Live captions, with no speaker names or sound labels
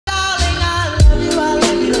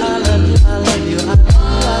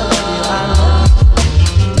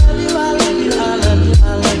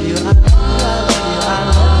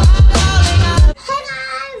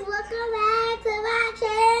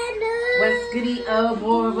city of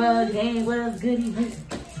more of a game was goody.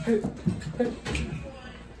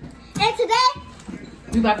 And today,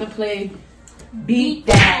 we about to play Beat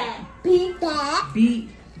That. Beat That. Beat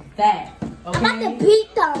That. Okay? I'm about to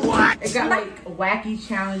beat them. What? It got like wacky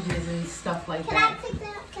challenges and stuff like Can that. I take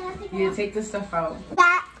that? Can I take that? Yeah, take the stuff out.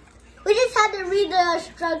 That. We just had to read the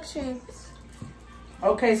instructions.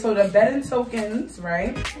 Okay, so the betting tokens,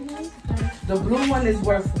 right? The blue one is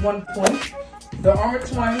worth 1 point. The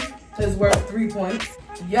orange one is worth 3 points.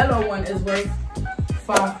 The yellow one is worth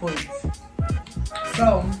 5 points.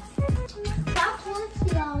 So, 5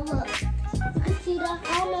 points, y'all. Look. You can see that.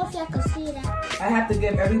 I don't know if y'all can see that. I have to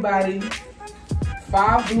give everybody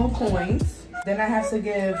 5 blue coins. Then I have to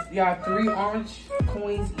give y'all 3 orange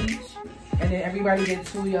coins each. And then everybody get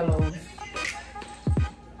 2 yellows.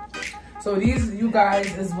 So these, you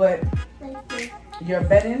guys, is what you're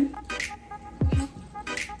betting.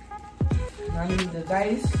 Now I need the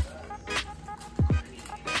dice.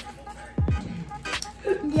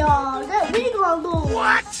 Yo, we gonna do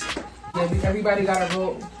what? Yeah, everybody gotta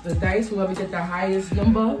roll the dice. Whoever get the highest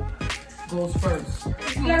number goes first.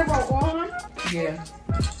 You gotta roll all of them? Yeah.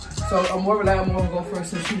 So Amora, let Amora go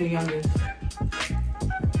first since she's the youngest.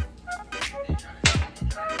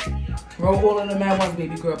 Roll all of them at once,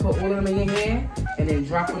 baby girl. Put all of them in your hand and then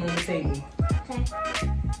drop them on the table. Okay.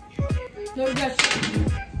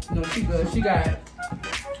 No, she good. She got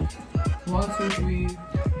 1, 2, 3,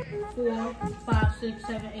 4, 5, 6,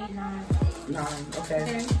 7, 8, 9. 9. Okay.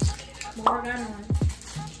 10. More got 9.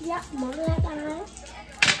 Yep, more than that.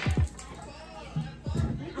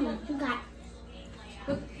 How much you got?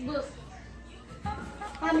 Look.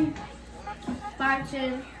 How many? 5,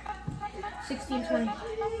 10, 16, 20.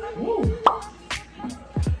 Woo.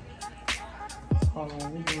 Hold on,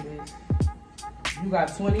 let me do this. You got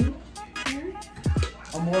 20.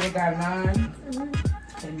 Amora got 9.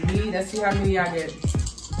 And me, let's see how many I get.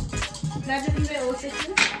 That's just even with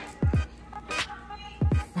 16.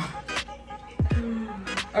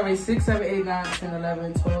 Alright, 6, 7, 8, 9, 10,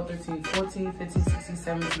 11, 12, 13, 14, 15, 16,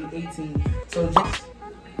 17, 18. So just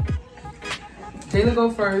Jayla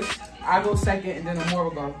go first, I go second, and then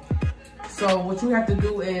Amora go. So what you have to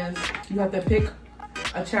do is you have to pick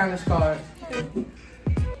a challenge card. Oh,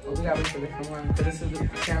 we gotta wait for this to run, because this is the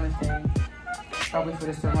challenge thing. I'll wait for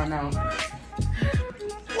this to run out.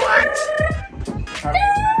 What? All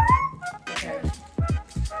right. Okay.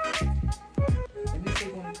 Let me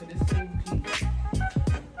take one to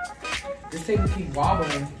this table keep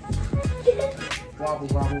wobbling. Wobble,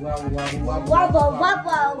 wobble, wobble, wobble, wobble. Wobble,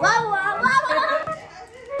 wobble, wobble, wobble.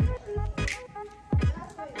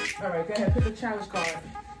 All right, go ahead, pick a challenge card.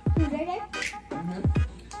 You ready?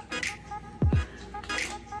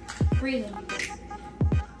 Breathing.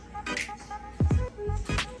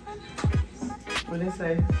 What did it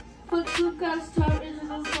say? Put 2 cups top into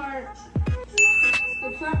the part. The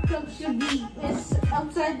front cup should be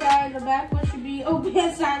upside down. The back one should be open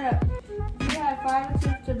side up. You have 5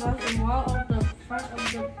 attempts to bounce the wall off the front of the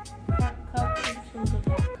front cup into the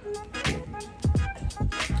back.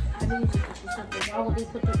 I think it's something. Why would they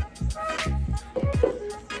put the...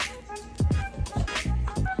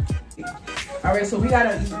 All right, so we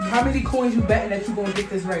gotta. How many coins you betting that you gonna get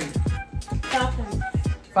this right? 5 points.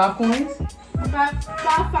 5 coins?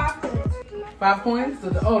 5 coins. 5 coins?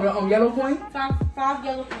 The yellow coin? 5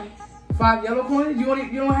 yellow coins. 5 yellow coins? You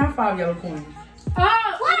don't have 5 yellow coins.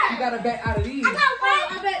 What? You gotta bet out of these. I got 1,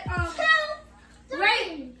 I bet 2,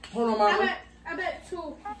 3. Hold on, mama. I bet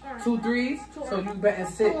 2. 2 threes? So you betting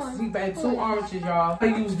 6. You betting 2 oranges, y'all. I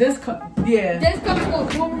use this cup. Yeah. This cup will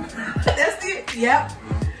boom. Let's see. Yep.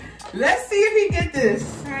 Let's see if he get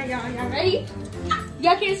this. Alright, y'all ready?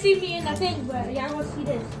 Y'all can't see me in the thing, but y'all gonna see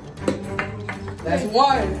this. That's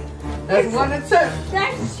 1. That's 1 attempt.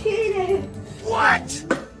 That's cheating. What?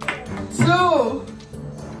 2.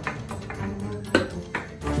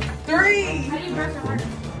 3. How do you press it harder?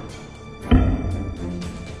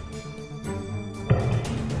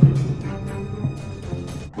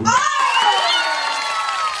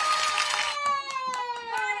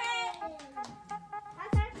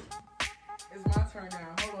 It's my turn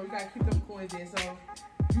now. Hold on, you gotta keep them coins there. So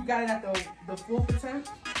you got it at the 4th attempt?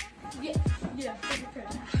 Yeah. Okay.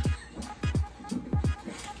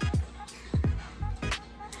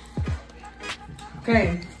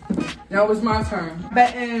 Okay, now it's my turn.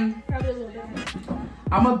 Betting. Probably a little different.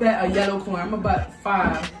 I'm gonna bet a yellow coin. I'm gonna bet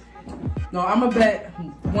 5. No, I'm gonna bet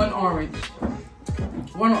 1 orange.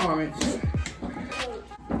 1 orange.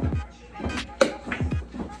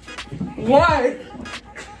 1.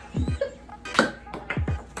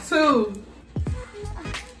 2.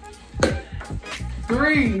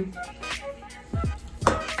 3.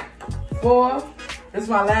 4. This is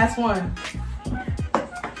my last one.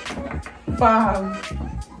 5.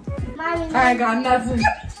 Mommy, I ain't got nothing.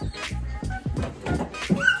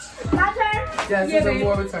 my turn? Yes, Yeah, it's a babe.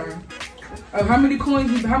 war return. How many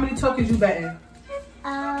coins, how many tokens you betting?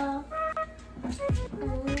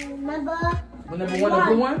 Number Number 1, the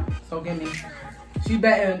blue one? So give me. She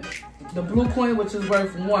betting the blue coin, which is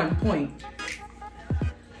worth 1 point.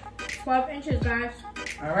 12 inches, guys.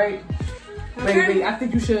 All right. Wait, I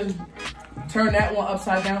think you should turn that one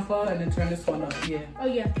upside down for her and then turn this one up. Yeah. Oh,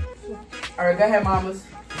 yeah. All right, go ahead, mamas.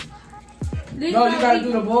 No, you gotta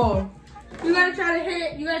do the ball. You gotta try to hit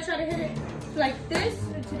it. You gotta try to hit it like this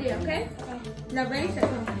into there, okay? Now, ready, set, go.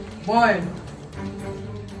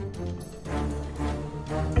 1.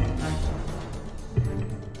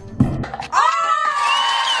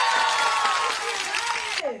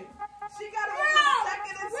 She got it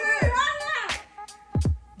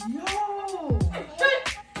Yo!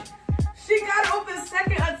 She got it off the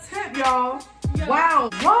second attempt, y'all. Yo. Wow.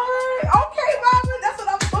 What? Okay, mama. That's what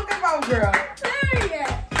I'm talking about, girl. Period.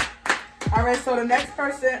 All right, so the next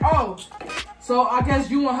person. Oh, so I guess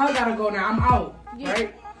you and her gotta go now. I'm out, Yeah.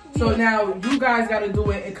 right? So now you guys gotta do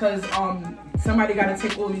it because somebody gotta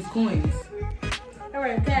take all these coins. All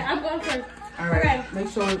right, okay, I'm going first. All right. Okay. Make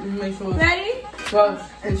sure. Ready?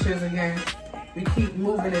 12 inches again. We keep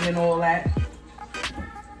moving it and all that.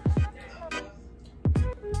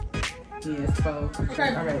 Yeah, 12.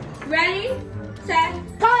 Okay. All right. Ready, set,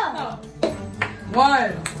 go.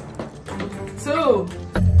 1, 2.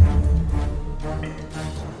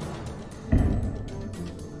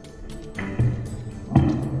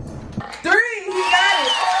 3. He got it.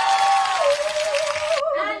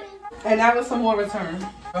 And that was some more return.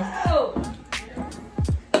 Oh.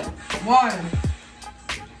 1,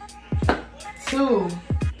 2,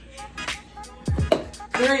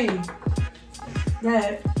 3.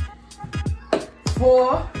 That.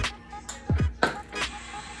 4.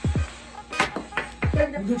 You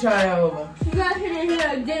can try that over. You gotta hit it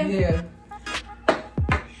here again. Yeah.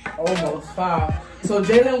 Almost 5. So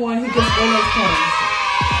Jalen won. He gets all those points.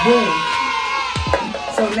 Boom.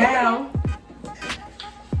 So now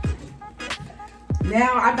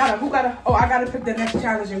I gotta. Who gotta? Oh, I gotta pick the next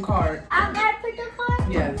challenging card. I gotta pick the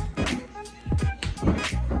card? Yeah.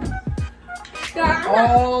 Yeah.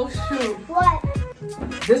 Oh shoot. What?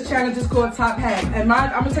 This challenge is called Top Hat. And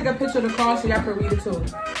I'm gonna take a picture of the card so y'all can read it too.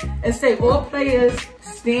 It says all players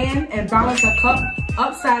stand and balance a cup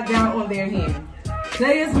upside down on their hand.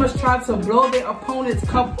 Players must try to blow their opponent's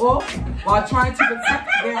cup off while trying to protect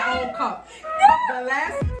their own cup. The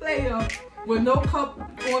last player with no cup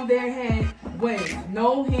on their head wins.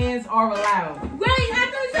 No hands are allowed. Wait,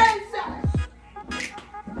 after the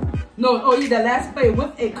No, oh yeah, the last player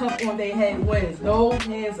with a cup on their head wins. No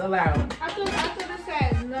hands allowed. After the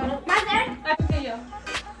set, no. My turn? After you.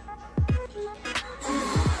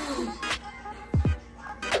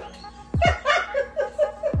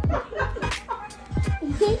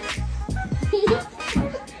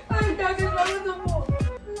 I'm talking about the ball.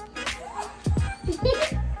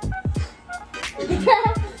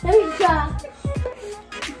 Let me try.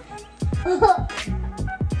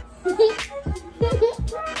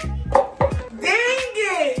 Dang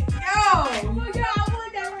it! Yo! Oh my God, I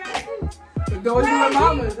want that right. Go with you and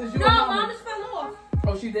Mama's. It's you No, and Mama's. Mama's fell off.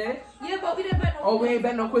 Oh, she did? Yeah, but we didn't bet no Oh, we ain't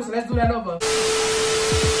bet no quiz, so let's do that over.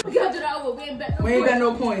 We gotta do that over. We ain't bet no We ain't points. bet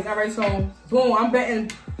no points. All right, so boom, I'm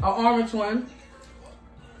betting an orange one.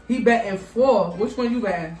 He betting 4. Which one you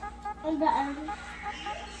betting? I'm betting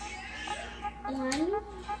 1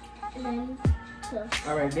 and then 2.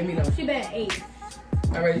 All right, give me those. She bet 8.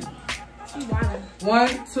 All right, She wildin'. 1,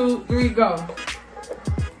 2, 3, go.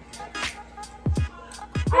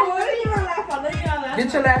 Oh, let me get my laugh on. Let me get my laugh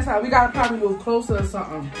Get your last out. We gotta probably move closer or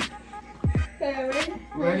something. Okay, ready?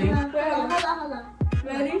 Ready, Hold on.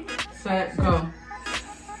 Ready? set, go.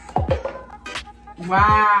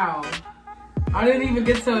 Wow. I didn't even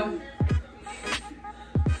get to.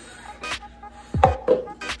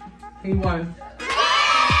 He won.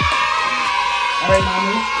 All right,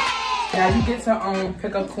 mommy. Now you get to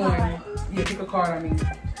pick a coin. Yeah, pick a card. I mean.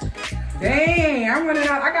 Dang, I'm running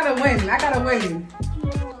out. I gotta win.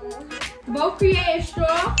 Both create a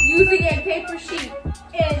straw using a paper sheet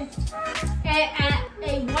and at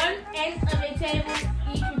a one end of a table,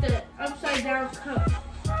 each with an upside down cup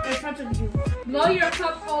in front of you. Blow your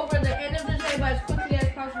cup over the end of the table as quickly as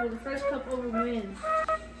possible. The first cup over wins.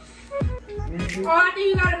 Mm-hmm. Or I think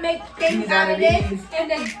you gotta make things out of this and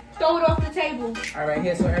then throw it off the table. All right,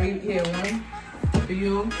 here. So here, 1 for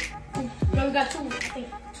you. No, we got 2, I think.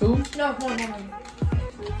 2. No.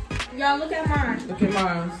 Y'all look at mine. Look at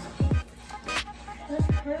mine. That's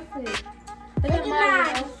perfect. Look at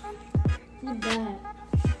mine. Look bad.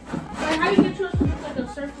 Like, how you get yours to look like a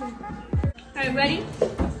circle? Alright, ready?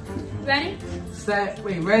 Ready? Set.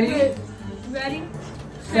 Wait, ready? Ready?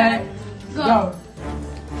 Set. Go.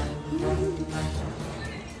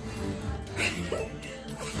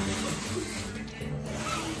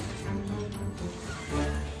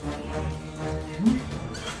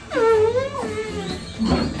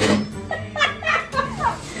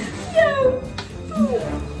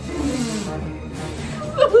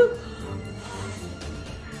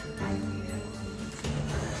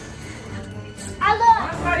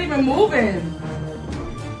 Mine's not even moving.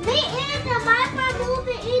 Me either. Mine's not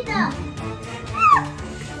moving either.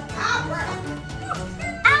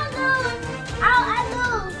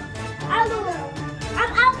 I lose.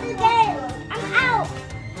 I'm out the game. I'm out.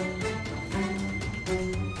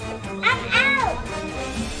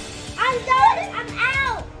 I'm done. I'm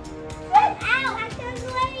out. I can't do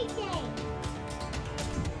anything.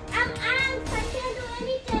 I'm out. I can't do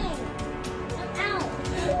anything. I'm out.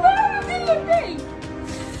 I don't do anything.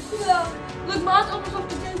 Look, mine's almost off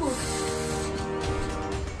the table.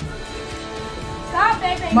 Stop,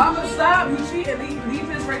 baby. Mama, stop. You cheating. Leave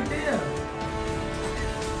his right there.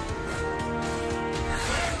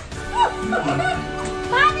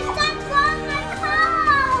 Mommy, stop blowing my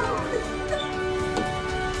phone!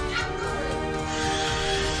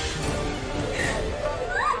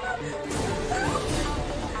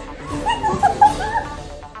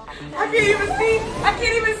 I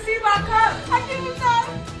can't even see my cup. I can't even tell.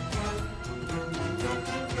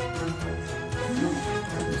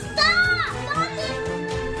 Stop!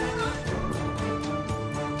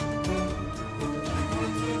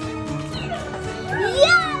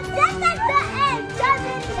 Yeah, that's like the end. That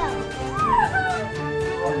video.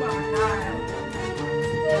 Oh my God.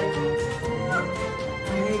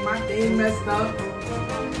 Hey, my thing messed up.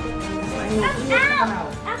 It's like, I'm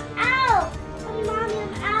out. I'm out. Mommy,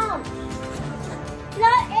 I'm out.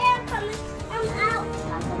 No air coming. I'm out.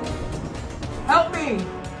 Help me.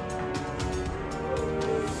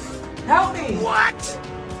 Help me. What?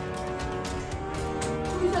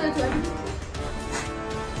 Who's gonna tell you?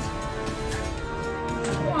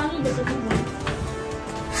 Oh, I need this.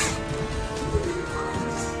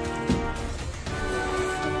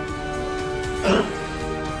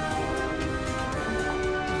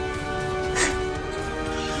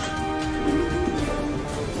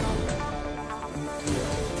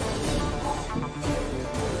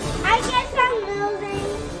 I guess I'm losing.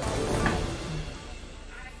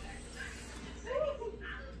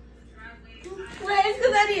 Wait, it's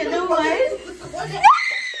because I need a new one.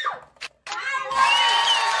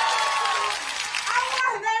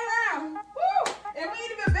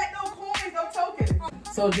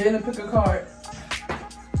 So Jalen, pick a card.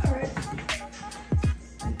 Alright.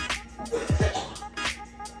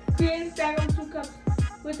 Create a stack of 2 cups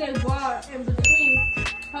with a bar in between,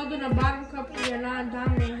 holding the bottom cup in your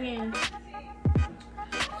non-dominant hand.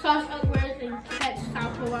 Toss upwards and catch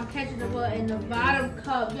top while catching the ball in the bottom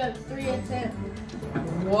cup. You have 3 attempts.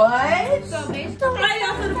 What? So basically, right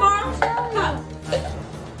off of the bottom cup.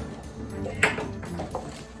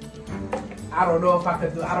 I don't know if I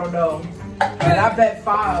could do. I don't know. And I bet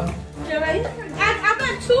 5. You ready? I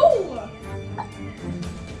got 2.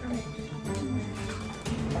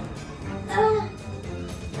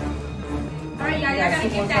 Alright, y'all gotta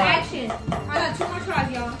get the action. I got 2 more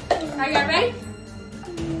tries, y'all. Are y'all ready?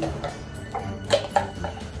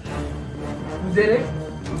 You did it?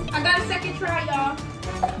 I got a second try, y'all.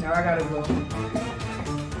 Now I gotta go.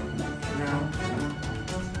 Now.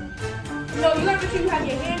 No, you gotta make sure you have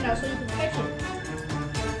your hand out so you can catch it.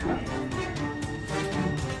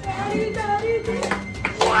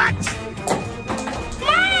 What?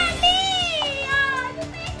 Mommy! Oh, you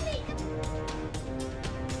made me.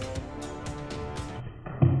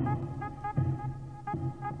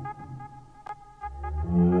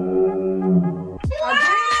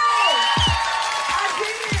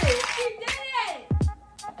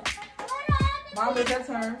 Mom, it's your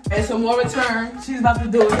turn. And some more return. She's about to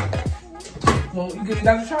do it. Well, you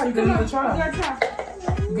got to try. You got to try. You gotta try.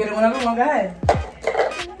 You get it another one. Go ahead.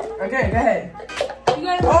 Okay, go ahead. You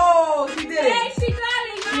gotta. Oh, she did Hey, it. she got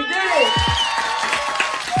it. She did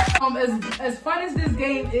it. As fun as this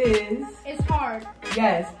game is, It's hard.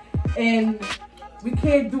 yes, and we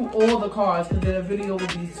can't do all the cards because then the video would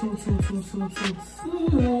be too.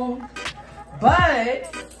 But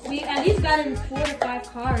We at least got in 4 to 5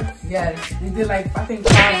 cards. yes, we did like I think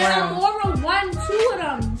 5 And rounds. Amara won 2 of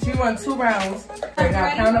them. She won 2 rounds. Okay, now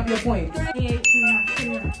Ready? count up your points. 28,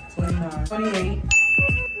 29. 29, 28.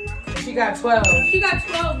 She she got 12. She got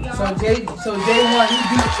 12, y'all. So Jay won.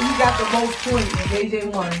 He got the most points.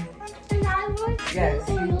 JJ won. And I won. Yes.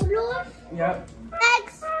 Yep.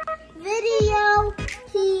 Next video,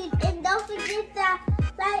 please. And don't forget to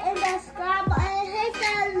like and subscribe and hit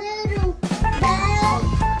that little bell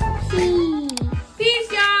key.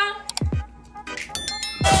 Peace, y'all.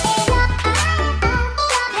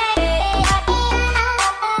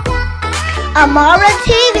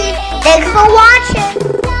 AmaraTv, thanks for watching.